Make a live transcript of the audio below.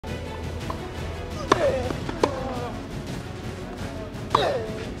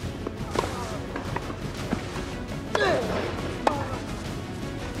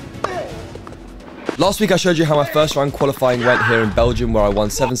Last week I showed you how my first round qualifying went here in Belgium, where I won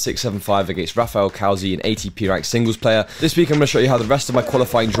 7-6, 7-5 against Rafael Kausi, an ATP ranked singles player. This week I'm going to show you how the rest of my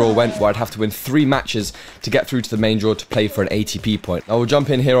qualifying draw went, where I'd have to win 3 matches to get through to the main draw to play for an ATP point. I will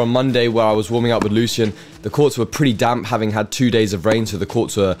jump in here on Monday, where I was warming up with Lucien. The courts were pretty damp, having had 2 days of rain, so the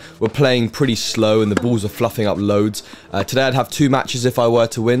courts were playing pretty slow and the balls were fluffing up loads. Today I'd have 2 matches if I were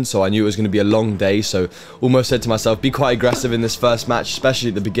to win, so I knew it was going to be a long day, so almost said to myself, be quite aggressive in this first match, especially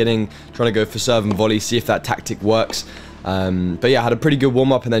at the beginning, trying to go for serve and volley, see if that tactic works. But yeah, I had a pretty good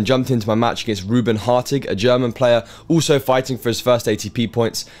warm-up and then jumped into my match against Ruben Hartig, a German player, also fighting for his first ATP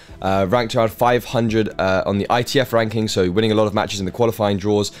points, ranked around 500 on the ITF ranking, so winning a lot of matches in the qualifying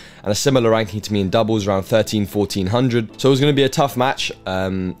draws, and a similar ranking to me in doubles, around 1400. So it was going to be a tough match.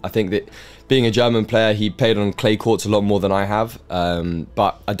 I think that being a German player, he played on clay courts a lot more than I have,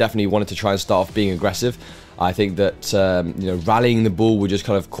 but I definitely wanted to try and start off being aggressive. I think that you know, rallying the ball would just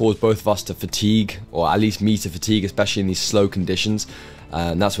kind of cause both of us to fatigue, or at least me to fatigue, especially in these slow conditions.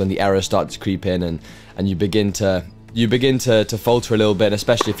 And that's when the errors start to creep in, and you begin to falter a little bit,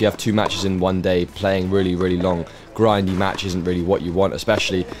 especially if you have 2 matches in one day. Playing really long grindy match isn't really what you want,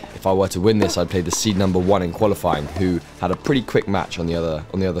 especially if I were to win this. I'd play the seed number 1 in qualifying, who had a pretty quick match on the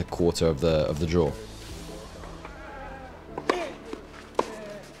other quarter of the draw.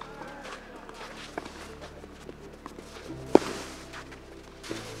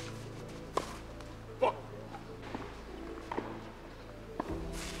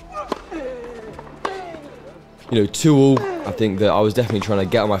 You know, 2-all, I think that I was definitely trying to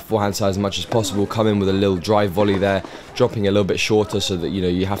get on my forehand side as much as possible, come in with a little drive volley there, dropping a little bit shorter so that, you know,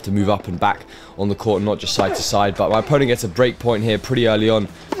 you have to move up and back on the court and not just side to side. But my opponent gets a break point here pretty early on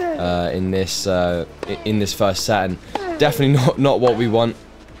in this first set, and definitely not what we want,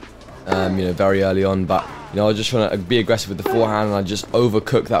 you know, very early on. But, you know, I was just trying to be aggressive with the forehand, and I just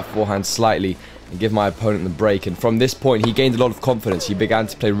overcooked that forehand slightly and give my opponent the break. And from this point, he gained a lot of confidence. He began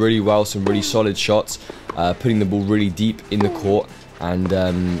to play really well, some really solid shots, putting the ball really deep in the court, and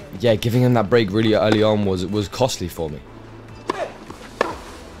yeah, giving him that break really early on was costly for me.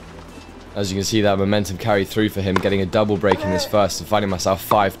 As you can see, that momentum carried through for him, getting a double break in this first and finding myself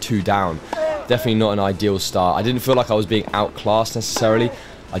 5-2 down. Definitely not an ideal start. I didn't feel like I was being outclassed necessarily.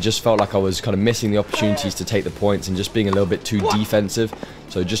 I just felt like I was kind of missing the opportunities to take the points and just being a little bit too defensive.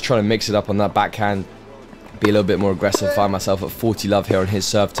 So just trying to mix it up on that backhand, be a little bit more aggressive, find myself at 40 love here on his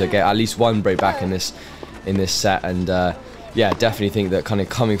serve to get at least 1 break back in this set. And yeah, definitely think that kind of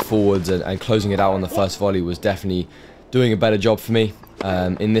coming forwards and closing it out on the first volley was definitely doing a better job for me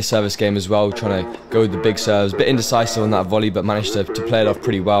in this service game as well, trying to go with the big serves. A bit indecisive on that volley, but managed to play it off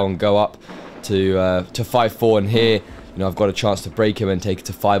pretty well and go up to 5-4. And here, you know, I've got a chance to break him and take it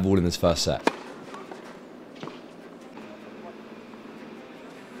to 5-all in this first set.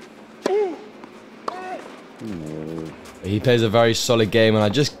 He plays a very solid game, and I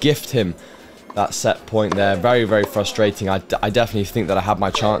just gift him that set point there. Very frustrating. I definitely think that I had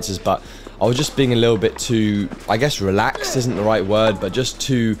my chances, but I was just being a little bit too, I guess relaxed isn't the right word, but just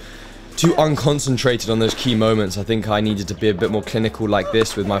too unconcentrated on those key moments. I think I needed to be a bit more clinical like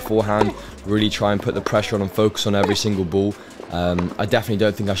this with my forehand, really try and put the pressure on and focus on every single ball. I definitely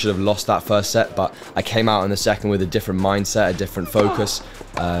don't think I should have lost that first set, but I came out in the second with a different mindset, a different focus.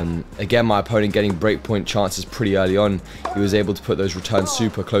 Again, my opponent getting breakpoint chances pretty early on. He was able to put those returns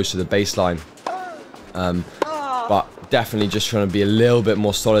super close to the baseline. But definitely just trying to be a little bit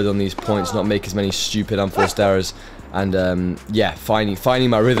more solid on these points, not make as many stupid unforced errors. And yeah, finding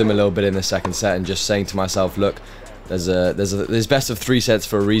my rhythm a little bit in the second set, and just saying to myself, look, there's best of 3 sets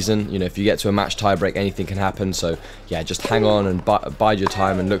for a reason. You know, if you get to a match tiebreak, anything can happen. So yeah, just hang on and bide your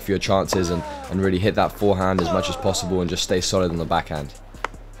time and look for your chances, and really hit that forehand as much as possible and just stay solid on the backhand.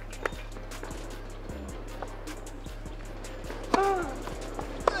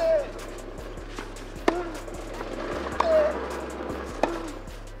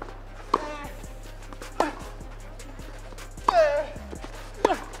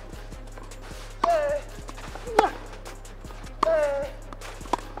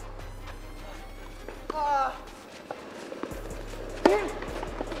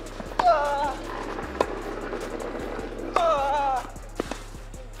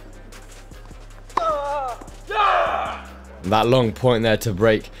 That long point there to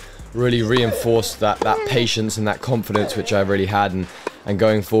break really reinforced that patience and that confidence which I really had, and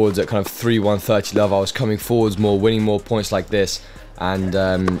going forwards at kind of 3-1 30 love, I was coming forwards more, winning more points like this, and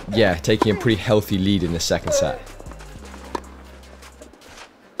yeah, taking a pretty healthy lead in the second set.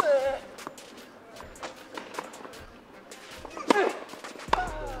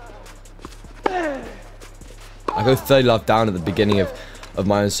 I go 30 love down at the beginning of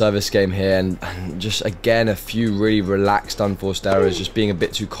my own service game here, and just again a few really relaxed unforced errors, just being a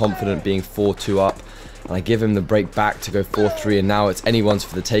bit too confident, being 4-2 up, and I give him the break back to go 4-3, and now it's anyone's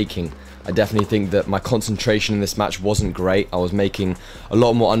for the taking. I definitely think that my concentration in this match wasn't great. I was making a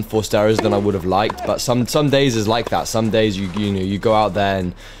lot more unforced errors than I would have liked, but some days is like that. Some days you go out there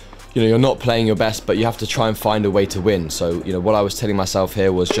and you're not playing your best, but you have to try and find a way to win. So what I was telling myself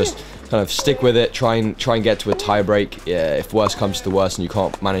here was just kind of stick with it, try and get to a tie break. Yeah, if worse comes to worse and you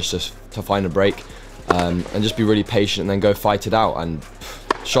can't manage to find a break, and just be really patient and then go fight it out. And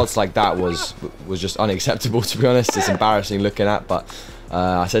shots like that was just unacceptable, to be honest. It's embarrassing looking at, but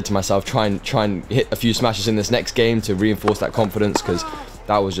I said to myself, try and hit a few smashes in this next game to reinforce that confidence, because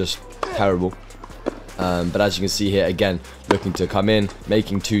that was just terrible. But as you can see here, again, looking to come in,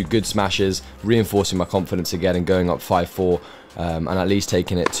 making 2 good smashes, reinforcing my confidence again and going up 5-4, and at least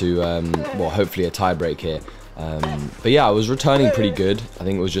taking it to, well, hopefully a tie break here. But yeah, I was returning pretty good. I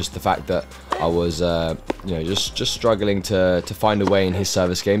think it was just the fact that I was, just struggling to find a way in his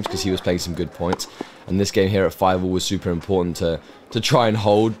service games, because he was playing some good points. And this game here at 5-all was super important to try and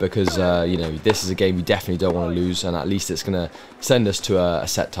hold, because this is a game you definitely don't want to lose, and at least it's going to send us to a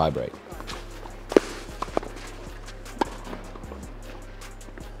set tie break.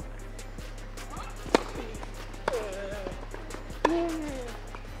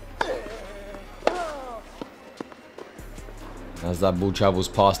 As that ball travels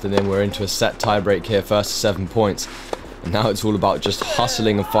past and in, we're into a set tie break here, first to 7 points. And now it's all about just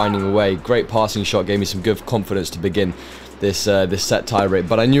hustling and finding a way. Great passing shot, gave me some good confidence to begin this set tie break.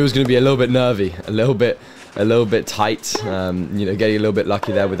 But I knew it was going to be a little bit nervy, a little bit tight. Getting a little bit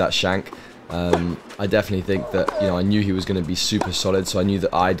lucky there with that shank. I definitely think that I knew he was going to be super solid, so I knew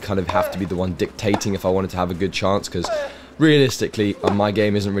that I'd kind of have to be the one dictating if I wanted to have a good chance, because realistically, my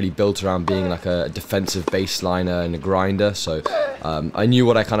game isn't really built around being like a defensive baseliner and a grinder. So I knew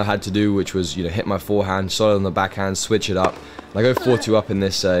what I kind of had to do, which was hit my forehand, solid on the backhand, switch it up. And I go 4-2 up in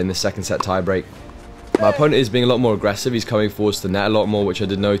this second set tie break. My opponent is being a lot more aggressive. He's coming forwards to the net a lot more, which I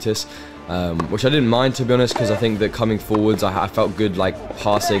did notice, which I didn't mind, to be honest, because I think that coming forwards, I felt good like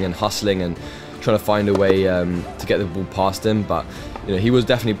passing and hustling and trying to find a way to get the ball past him. But he was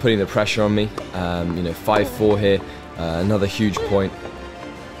definitely putting the pressure on me. 5-4 here. Another huge point.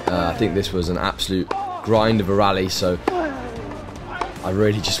 I think this was an absolute grind of a rally, so I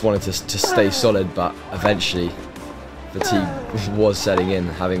really just wanted to stay solid, but eventually fatigue was setting in,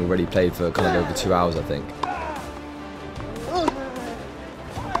 having already played for kind of over 2 hours, I think.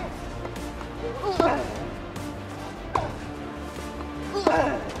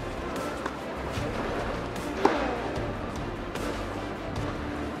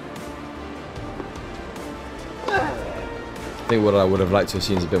 I think what I would have liked to have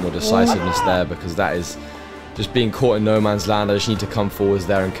seen is a bit more decisiveness there, because that is just being caught in no man's land. I just need to come forwards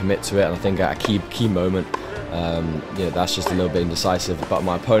there and commit to it, and I think at a key moment, that's just a little bit indecisive. But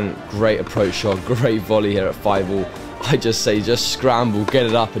my opponent, great approach shot, great volley here at 5-all. I just say, just scramble, get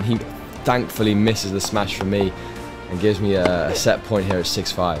it up, and he thankfully misses the smash from me and gives me a set point here at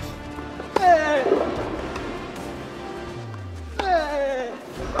 6-5.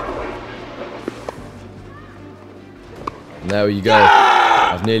 And there you go.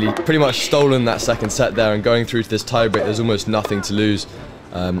 I've nearly pretty much stolen that second set there, and going through to this tiebreak, there's almost nothing to lose.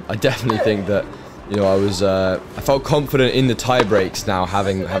 I definitely think that I felt confident in the tiebreaks now,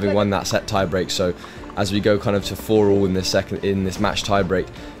 having won that set tiebreak. So as we go kind of to 4-all in this match tiebreak,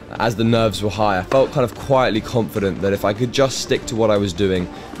 as the nerves were high, I felt kind of quietly confident that if I could just stick to what I was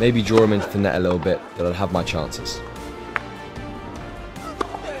doing, maybe draw him into the net a little bit, that I'd have my chances.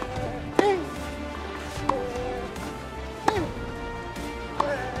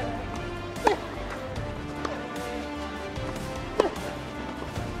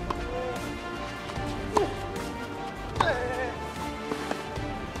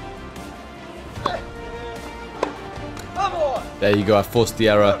 There you go, I forced the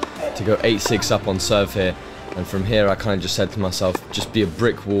error to go 8-6 up on serve here, and from here I kind of just said to myself, just be a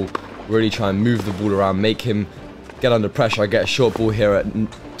brick wall, really try and move the ball around, make him get under pressure. I get a short ball here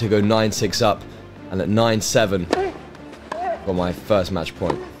to go 9-6 up, and at 9-7 got my first match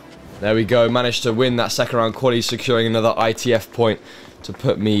point. There we go, managed to win that second round quali, securing another ITF point to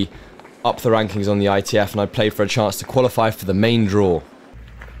put me up the rankings on the ITF, and I played for a chance to qualify for the main draw.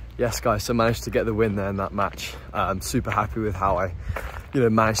 Yes guys, so managed to get the win there in that match. I'm super happy with how I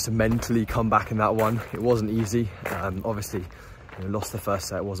managed to mentally come back in that one. It wasn't easy. Obviously lost the first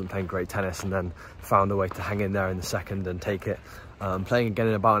set, wasn't playing great tennis, and then found a way to hang in there in the second and take it. Playing again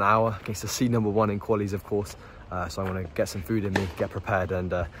in about an hour against the seed #1 in qualies, of course. So I want to get some food in me, get prepared,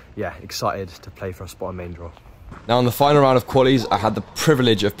 and yeah, excited to play for a spot on main draw. Now in the final round of qualies, I had the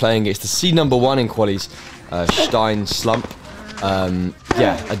privilege of playing against the seed number 1 in qualies, Stein Slump.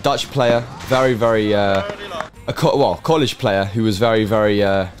 Yeah, a Dutch player, college player who was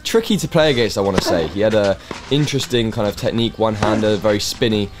very tricky to play against, I want to say. He had a interesting kind of technique, one-hander, very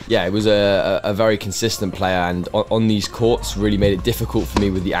spinny. Yeah, it was a very consistent player, and on these courts really made it difficult for me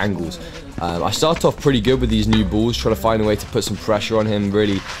with the angles. I started off pretty good with these new balls, trying to find a way to put some pressure on him,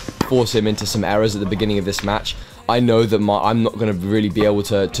 really force him into some errors at the beginning of this match. I know that I'm not going to really be able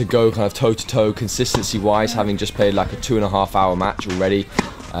to go kind of toe-to-toe consistency-wise, having just played like a 2.5-hour match already.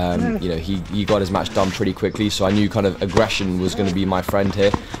 You know, he got his match done pretty quickly, so I knew kind of aggression was going to be my friend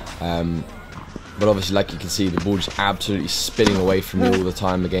here. But obviously, like you can see, the ball just absolutely spinning away from me all the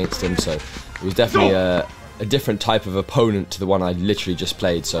time against him, so it was definitely a different type of opponent to the one I literally just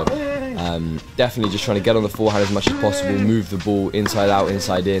played. So definitely just trying to get on the forehand as much as possible, move the ball inside out,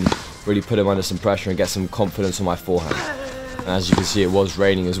 inside in, really put him under some pressure and get some confidence on my forehand. And as you can see, it was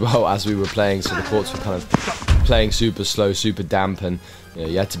raining as well as we were playing, so the courts were kind of playing super slow, super damp, and you know,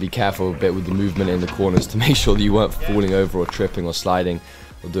 you had to be careful a bit with the movement in the corners to make sure that you weren't falling over or tripping or sliding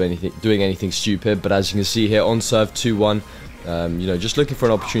or doing anything stupid. But as you can see here, on serve 2-1, you know, just looking for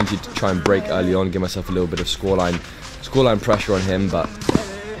an opportunity to try and break early on, give myself a little bit of scoreline pressure on him, but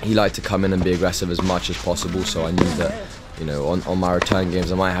he liked to come in and be aggressive as much as possible, so I knew that, you know, on my return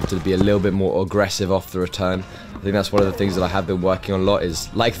games I might have to be a little bit more aggressive off the return. I think that's one of the things that I have been working on a lot,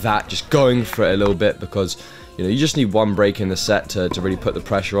 is like that, just going for it a little bit, because you know, you just need one break in the set to really put the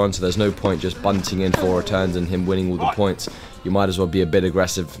pressure on, so there's no point just bunting in 4 returns and him winning all the points. You might as well be a bit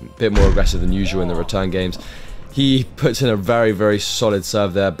more aggressive than usual in the return games. He puts in a very solid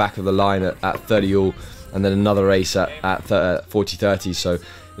serve there, back of the line at 30 all, and then another ace at 40-30, so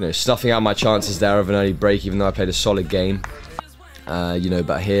you know, snuffing out my chances there of an early break, even though I played a solid game. You know,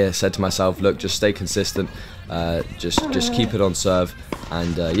 but here said to myself, look, just stay consistent, just keep it on serve.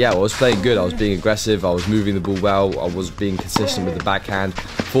 And yeah, I was playing good, I was being aggressive, I was moving the ball well, I was being consistent with the backhand,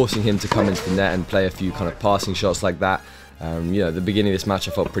 forcing him to come into the net and play a few kind of passing shots like that. You know, at the beginning of this match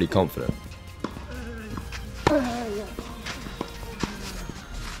I felt pretty confident.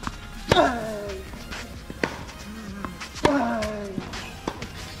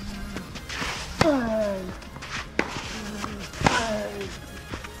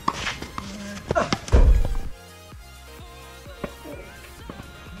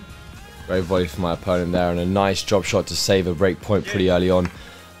 Great volley from my opponent there, and a nice drop shot to save a break point pretty early on.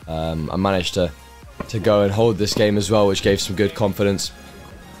 I managed to go and hold this game as well, which gave some good confidence.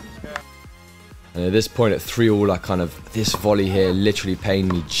 And at this point at 3-all, this volley here literally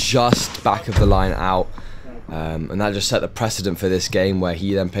pained me just back of the line out. And that just set the precedent for this game, where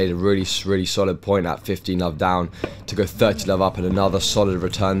he then played a really solid point at 15 love down to go 30 love up, and another solid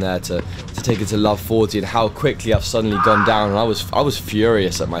return there to take it to love 40, and how quickly I've suddenly gone down. And I was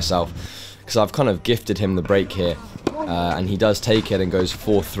furious at myself, because I've kind of gifted him the break here, and he does take it and goes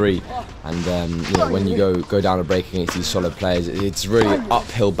 4-3. And you know, when you go down a break against these solid players, it's really an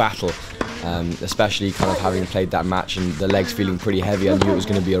uphill battle. Especially kind of having played that match and the legs feeling pretty heavy, I knew it was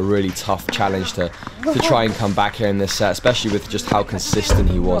going to be a really tough challenge to try and come back here in this set, especially with just how consistent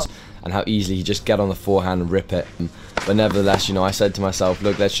he was and how easily he just get on the forehand and rip it. But nevertheless, you know, I said to myself,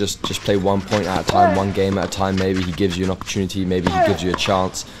 look, let's just play 1 point at a time, 1 game at a time. Maybe he gives you an opportunity, maybe he gives you a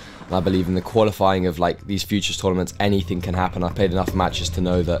chance. And I believe in the qualifying of like these futures tournaments, anything can happen. I've played enough matches to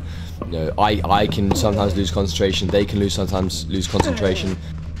know that, you know, I can sometimes lose concentration, they can sometimes lose concentration.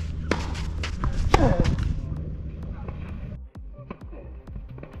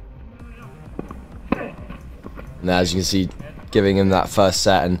 And as you can see, giving him that first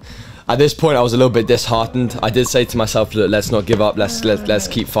set, and at this point I was a little bit disheartened. I did say to myself, look, let's not give up, let's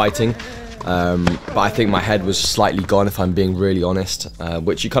keep fighting. But I think my head was slightly gone, if I'm being really honest,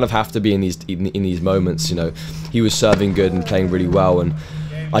 which you kind of have to be in these moments. You know, he was serving good and playing really well, and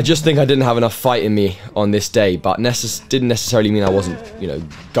I just think I didn't have enough fight in me on this day. But didn't necessarily mean I wasn't, you know,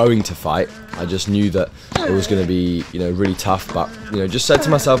 going to fight. I just knew that it was going to be, you know, really tough. But you know, just said to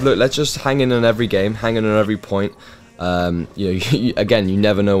myself, look, let's just hang in on every game, hang in on every point. You know, again, you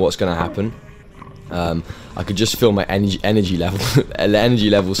never know what's going to happen. I could just feel my energy level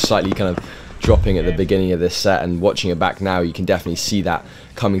slightly kind of dropping at the beginning of this set, and watching it back now, you can definitely see that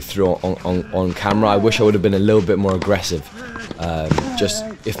coming through on camera. I wish I would have been a little bit more aggressive. Just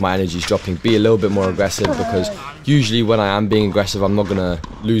if my energy's dropping, be a little bit more aggressive, because usually when I am being aggressive, I'm not gonna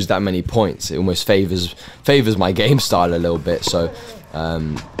lose that many points. It almost favors my game style a little bit. So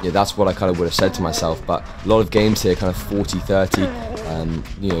yeah, that's what I kind of would have said to myself. But a lot of games here, kind of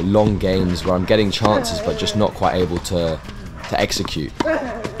 40-30, you know, long games where I'm getting chances but just not quite able to execute.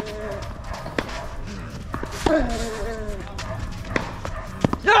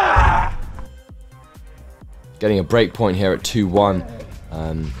 Getting a break point here at 2-1.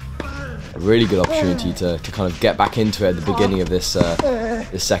 A really good opportunity to kind of get back into it at the beginning of this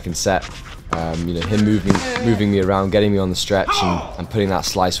this second set. You know, him moving me around, getting me on the stretch, and putting that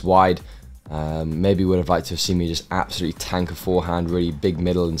slice wide. Maybe would have liked to have seen me just absolutely tank a forehand, really big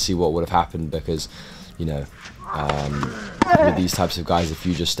middle, and see what would have happened, because, you know, with these types of guys, if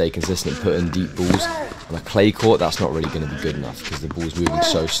you just stay consistent, put in deep balls on a clay court, that's not really going to be good enough, because the ball's moving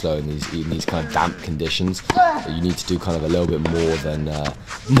so slow in these kind of damp conditions that you need to do kind of a little bit more than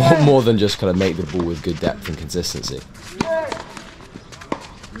more than just kind of make the ball with good depth and consistency.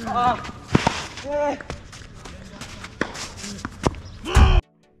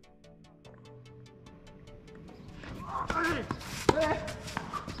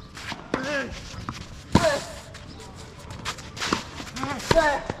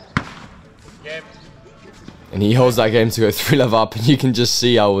 And he holds that game to go 3-love up, and you can just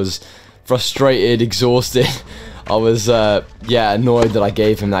see I was frustrated, exhausted. I was, yeah, annoyed that I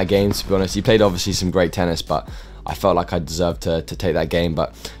gave him that game, to be honest. He played obviously some great tennis, but I felt like I deserved to take that game.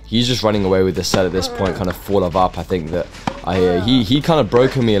 But he's just running away with the set at this point, kind of 4-love up. I think that he kind of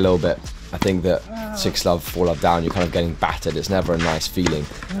broken me a little bit. I think that 6-love, 4-love down, you're kind of getting battered. It's never a nice feeling.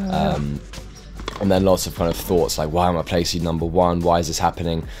 And then lots of kind of thoughts like, why am I placing number 1? Why is this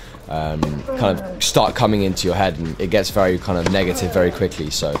happening? Kind of start coming into your head, and it gets very kind of negative very quickly.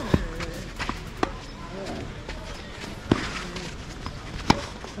 So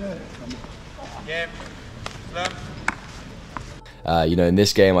you know, in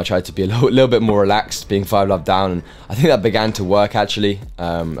this game I tried to be a little bit more relaxed, being 5-love down, and I think that began to work actually.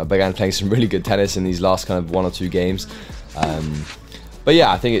 I began playing some really good tennis in these last kind of 1 or 2 games. But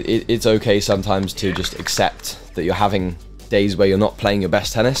yeah, I think it's okay sometimes to just accept that you're having days where you're not playing your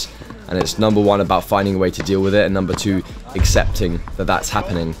best tennis, and it's number 1 about finding a way to deal with it, and number 2 accepting that that's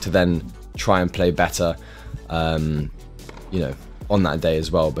happening, to then try and play better, you know, on that day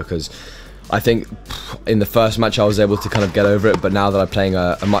as well. Because I think in the first match I was able to kind of get over it, but now that I'm playing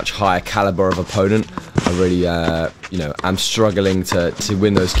a much higher caliber of opponent, I really, you know, I'm struggling to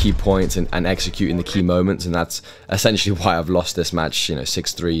win those key points and execute in the key moments, and that's essentially why I've lost this match, you know,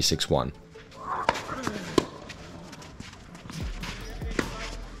 6-3, 6-1.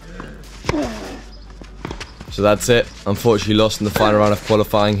 So that's it. Unfortunately lost in the final round of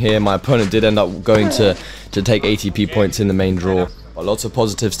qualifying here. My opponent did end up going to take ATP points in the main draw. But lots of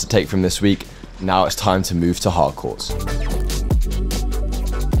positives to take from this week. Now it's time to move to hard courts.